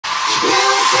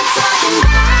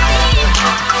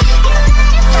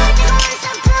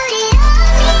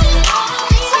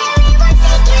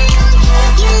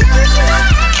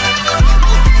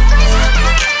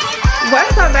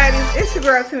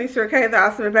girl Tonisha, RAKAY, the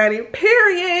awesome baddie,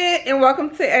 period, and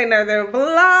welcome to another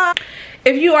vlog.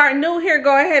 If you are new here,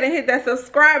 go ahead and hit that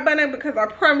subscribe button because I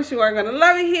promise you are gonna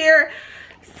love it here.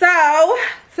 So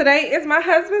today is my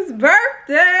husband's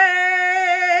birthday,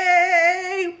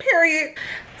 period.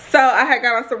 So I had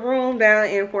got us a room down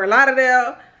in Fort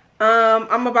Lauderdale.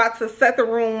 I'm about to set the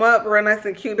room up real nice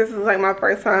and cute. This is like my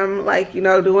first time, like, you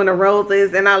know, doing the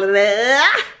roses and all of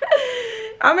that.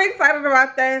 I'm excited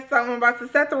about that. So I'm about to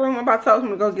set the room. I'm about to tell him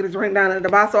to go get a drink down at the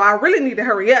bar. So I really need to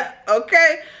hurry up,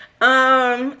 okay?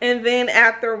 And then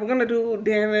after, we're gonna do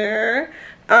dinner.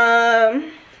 So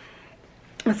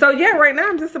yeah, right now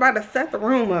I'm just about to set the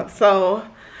room up. So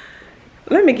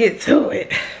let me get to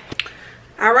it.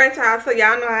 All right, y'all, so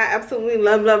y'all know I absolutely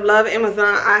love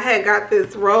Amazon. I had got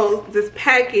this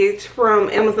package from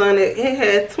Amazon. It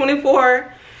has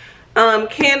 24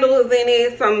 candles in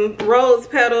it, some rose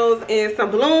petals, and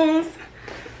some balloons.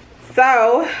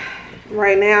 So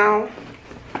right now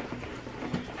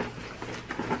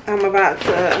I'm about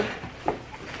to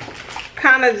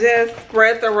kind of just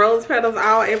spread the rose petals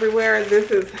out everywhere.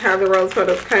 This is how the rose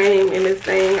petals came in this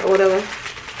thing or whatever.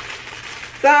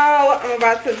 So I'm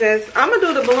about to I'm gonna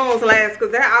do the balloons last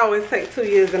because that always takes 2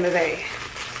 years in a day.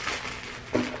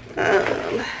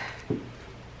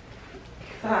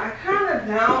 So I kind of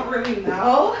don't really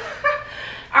know.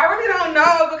 I really don't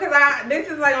know because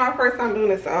this is like my first time doing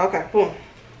this. So okay, boom.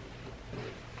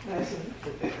 Let's just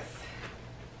do this.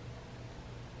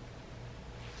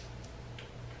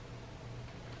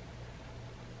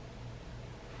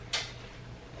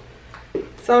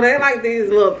 So they like these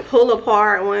little pull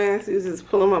apart ones. You just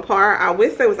pull them apart. I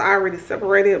wish they was already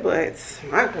separated, but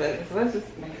my goodness, let's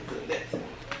just make it do this.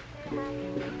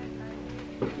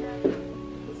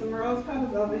 Put some rose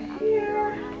petals over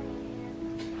here.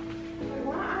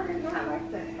 Why are they not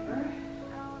like that, right?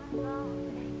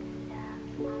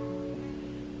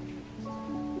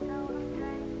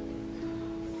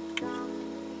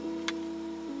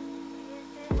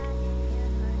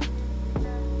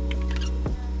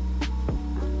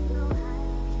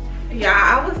 Yeah,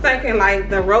 I was thinking like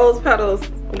the rose petals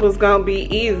was gonna be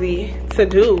easy to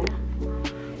do,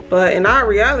 but in our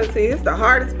reality, it's the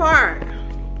hardest part.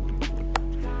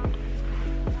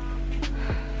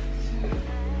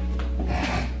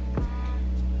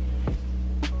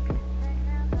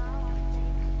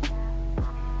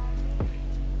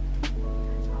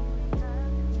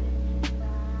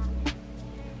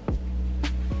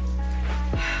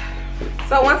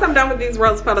 So once I'm done with these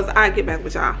rose petals, I'll get back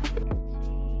with y'all.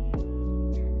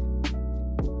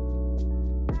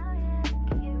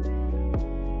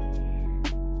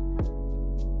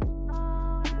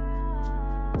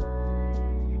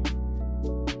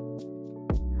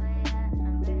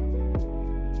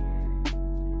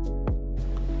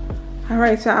 All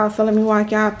right, y'all, so let me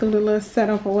walk y'all through the little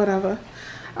setup or whatever.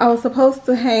 I was supposed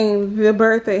to hang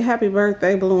the happy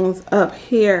birthday balloons up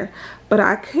here, but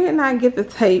I could not get the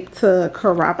tape to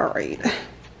corroborate.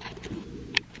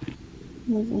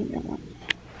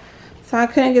 So I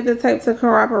couldn't get the tape to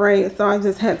corroborate, so I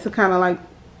just had to kind of like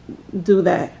do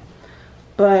that.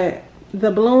 But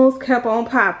the balloons kept on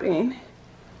popping,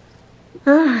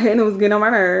 and it was getting on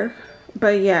my nerve.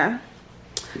 But yeah,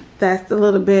 that's the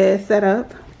little bed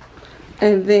setup.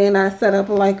 And then I set up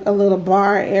like a little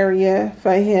bar area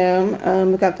for him.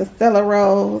 We got the Stella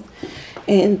Rose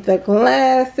and the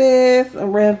glasses,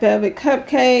 red velvet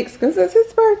cupcakes, because it's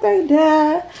his birthday,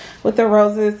 Dad. With the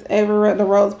roses everywhere, the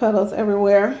rose petals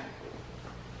everywhere.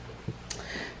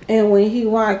 And when he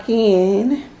walk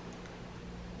in,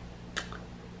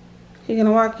 he's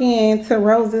gonna walk in to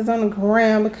roses on the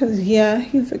ground because yeah,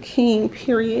 he's a king,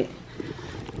 period.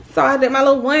 So I did my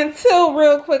little 1-2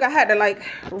 real quick. I had to like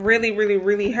really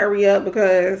hurry up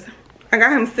because I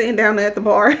got him sitting down there at the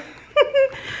bar.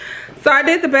 So I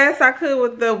did the best I could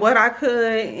with what I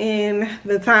could in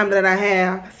the time that I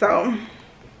have. So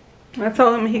I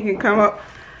told him he can come up.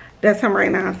 That's him right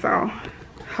now. So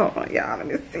hold on, y'all. Let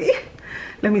me see.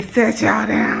 Let me set y'all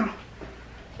down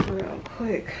real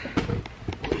quick.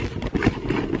 Let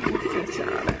me set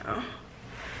y'all down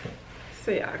so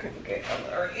y'all can get a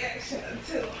little reaction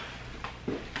too.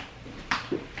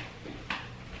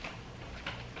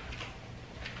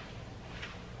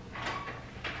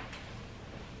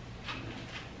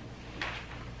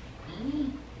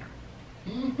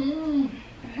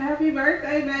 Happy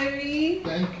birthday, baby.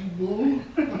 Thank you, boo.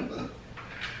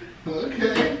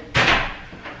 Okay.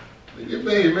 Look at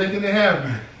baby making it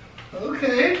happen.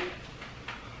 Okay.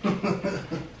 Look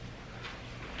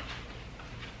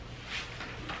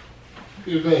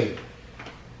at baby.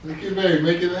 Look at baby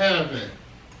making it happen.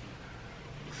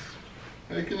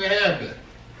 Making it happen.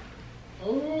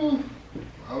 Oh.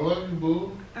 love you,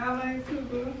 boo. I love you too,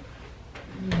 boo.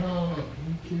 Yeah,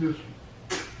 you kiss.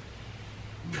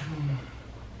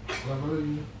 I love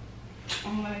you. I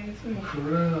love you too. For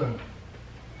real.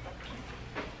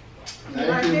 Like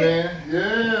Thank you, it? man.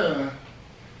 Yeah.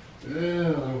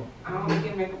 Yeah. I don't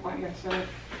get makeup on your shirt.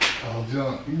 Oh,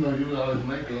 junk. You know you always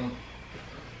make them.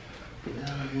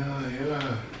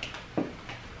 Yeah.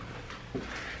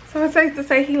 So it's safe to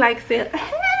say he likes it.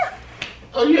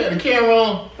 Oh, you had the camera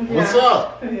on? What's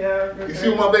up? Yeah. You see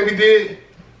what my baby did?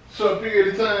 Short period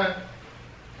of time.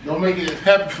 Don't make it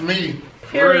happen for me.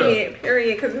 Period,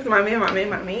 because this is my man.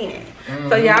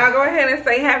 So y'all go ahead and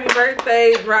say happy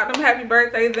birthday. Drop them happy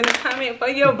birthdays in the comment for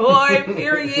your boy,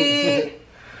 period.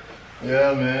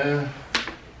 Yeah, man.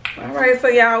 All right, so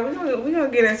y'all, we're gonna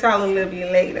get into y'all a little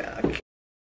bit later.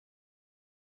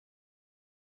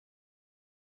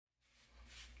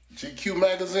 GQ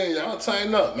magazine, y'all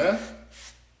tighten up, man.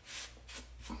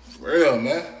 For real,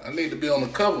 man. I need to be on the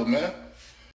cover, man.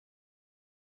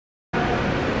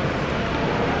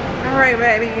 All right,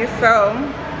 baby. So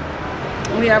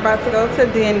we are about to go to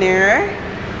dinner.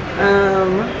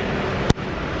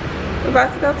 We're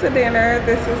about to go to dinner.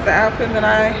 This is the outfit that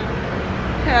I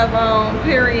have on.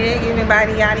 Period.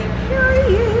 Anybody yachty?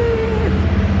 Period.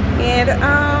 And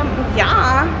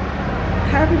yeah.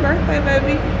 Happy birthday,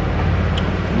 baby.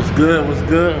 What's good? What's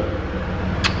good?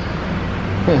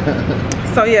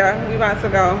 So yeah, we about to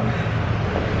go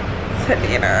to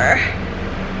dinner.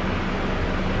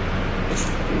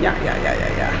 Yeah.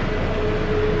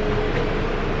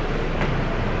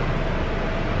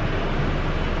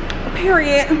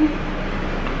 Period.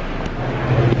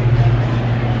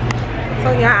 So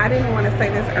yeah, I didn't want to say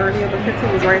this earlier because he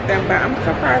was right there, but I'm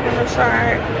surprising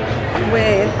Rashad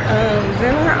with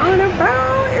dinner on the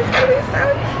boat. It's gonna be so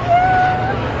cute.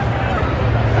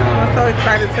 I'm so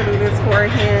excited to do this for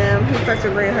him. He's such a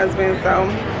great husband, so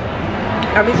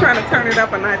I'll be trying to turn it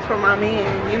up a notch for my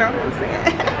man, you know what I'm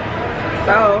saying?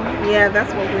 So yeah,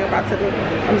 that's what we're about to do.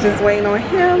 I'm just waiting on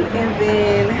him and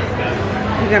then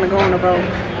we're gonna go on the boat.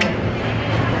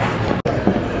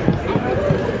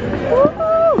 Woo!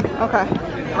 Okay.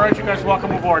 All right, you guys,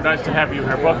 welcome aboard. Nice to have you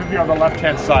here. Both of you on the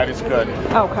left-hand side is good.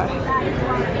 Okay.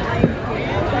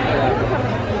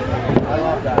 I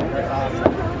love that.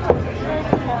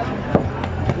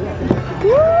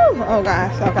 Woo! Oh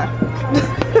gosh, okay.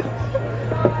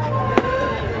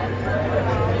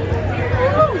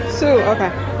 Shoot,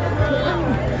 okay.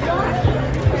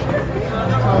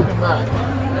 Talking about.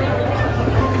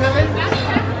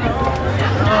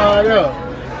 Yeah.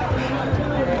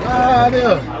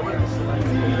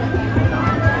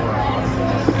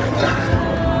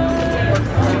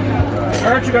 All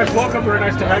right, you guys, welcome. Very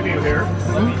nice to have you here.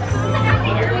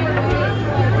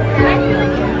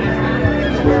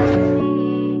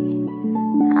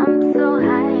 I'm so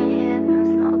high in heaven,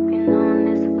 smoking on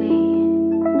this weed.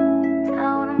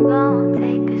 Told him gon'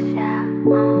 take a shot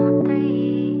on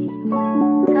 3.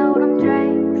 Told him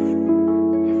drinks,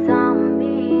 it's on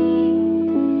me.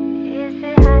 Is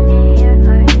it hot in here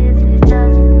or is it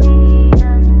just me?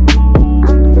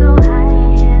 I'm so high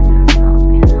in heaven,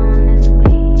 smoking on this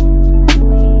weed.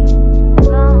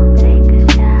 Gon' take a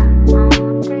shot on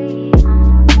 3.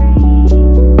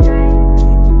 Drinks,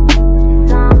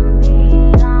 it's on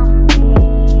me.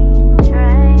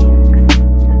 Drinks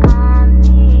on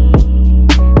me.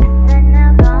 Said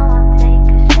now go take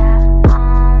a shot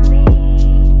on me.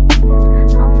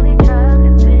 Only drug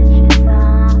the bitches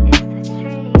on is the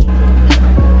tree.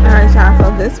 Alright y'all, so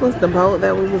this was the boat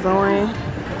that we was on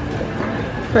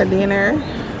for dinner.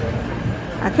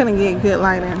 I couldn't get good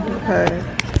lighting because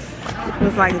it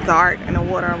was like dark in the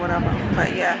water or whatever.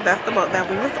 But yeah, that's the boat that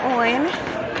we was on.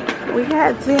 We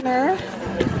had dinner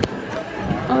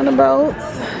on the boat.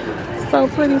 So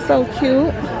pretty, so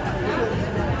cute.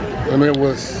 And it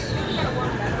was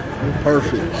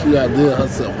perfect. She outdid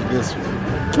herself with this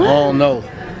one. I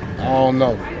don't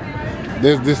know.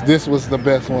 This was the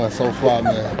best one so far,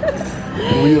 man.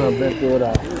 We done been through it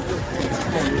all.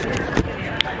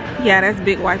 Yeah, that's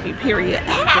big wifey, period.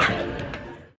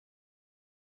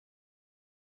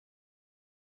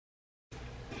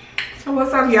 So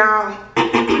what's up, y'all?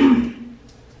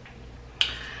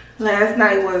 Last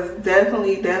night was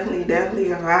definitely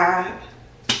a vibe.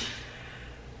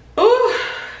 Ooh,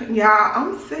 y'all,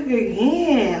 I'm sick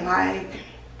again. Like,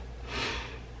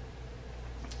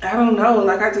 I don't know.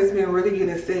 Like, I just been really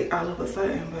getting sick all of a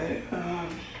sudden. But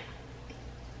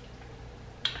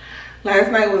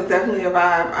last night was definitely a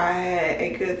vibe. I had a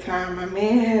good time. My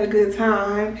man had a good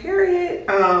time. Period.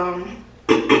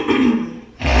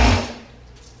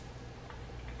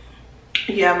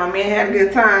 Yeah, my man had a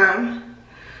good time.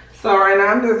 So right now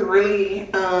I'm just really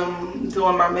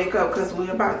doing my makeup because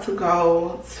we're about to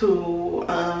go to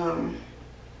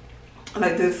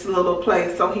like this little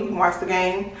place so he can watch the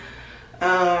game.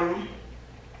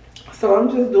 So I'm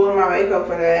just doing my makeup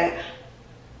for that.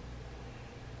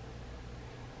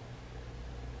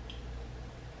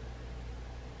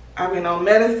 I've been on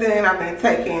medicine. I've been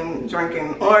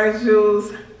drinking orange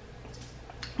juice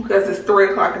because it's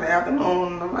 3 o'clock in the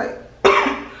afternoon. And I'm like,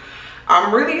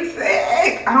 I'm really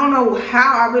sick. I don't know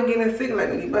how I've been getting sick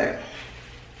lately, but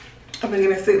I've been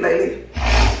getting sick lately.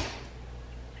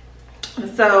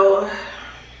 So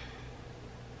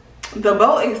the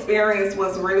boat experience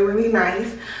was really, really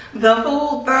nice. The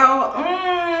food though,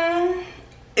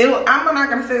 I'm not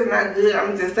gonna say it's not good.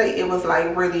 I'm gonna just say it was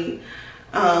like really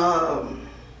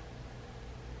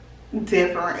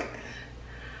different.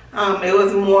 It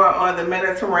was more on the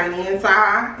Mediterranean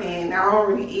side, and I don't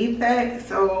really eat that,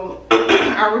 so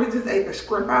I really just ate the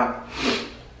shrimp out.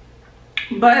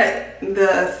 But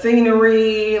the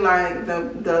scenery, like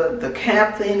the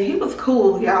captain, he was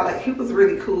cool, y'all. Like, he was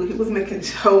really cool. He was making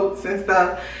jokes and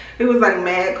stuff. It was like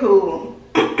mad cool.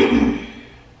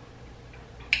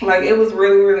 Like, it was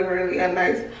really, really, really a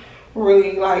nice,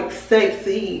 really like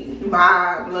sexy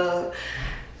vibe, love.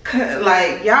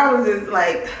 Like, y'all was just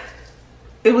like,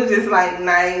 it was just like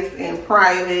nice and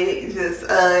private, just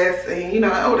us and, you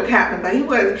know, the captain. But he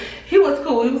was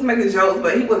cool. He was making jokes,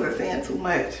 but he wasn't saying too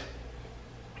much.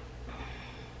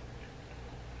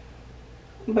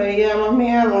 But yeah, my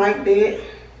man liked it.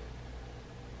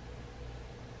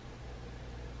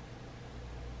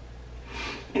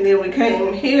 And then we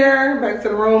came here back to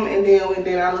the room, and then we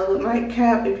did our little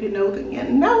nightcap. If you know, then you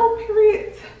know,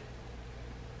 period.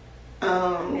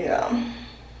 Yeah.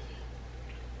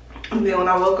 And then when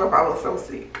I woke up, I was so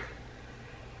sick.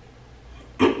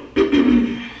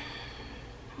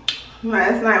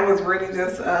 Last night was really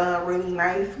just a really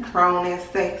nice, grown and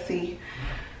sexy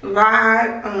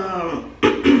vibe.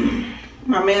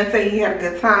 My man said he had a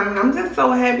good time, and I'm just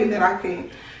so happy that I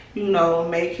can, you know,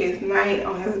 make his night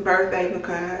on his birthday,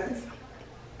 because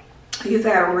he's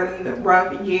had a really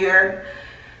rough year.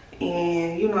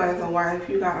 And, you know, as a wife,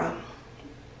 you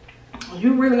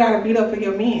really gotta beat up for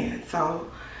your man. So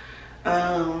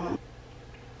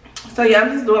yeah,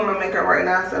 I'm just doing my makeup right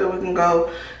now so that we can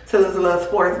go to this little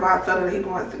sports bar so that he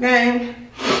can watch the game.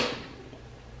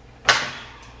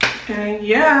 And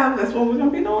yeah, that's what we're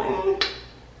gonna be doing.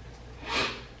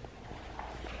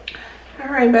 All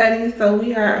right, buddies, so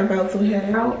we are about to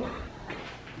head out.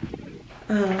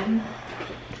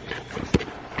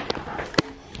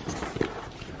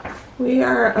 We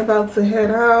are about to head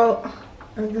out.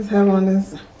 I just have on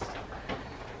this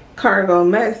cargo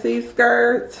maxi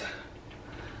skirt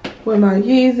with my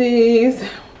Yeezys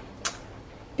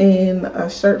and a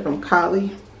shirt from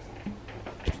Collie.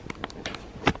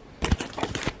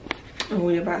 And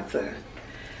we're about to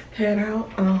head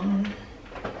out.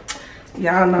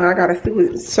 Y'all know I gotta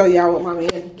show y'all what my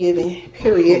man's giving.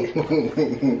 Period.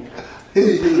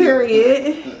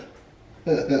 Period.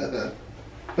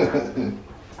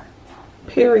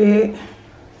 Period.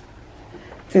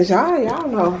 Cause y'all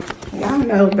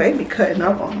know baby cutting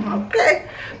up on him, okay?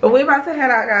 But we about to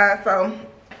head out, guys, so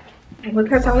we'll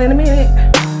catch y'all in a minute.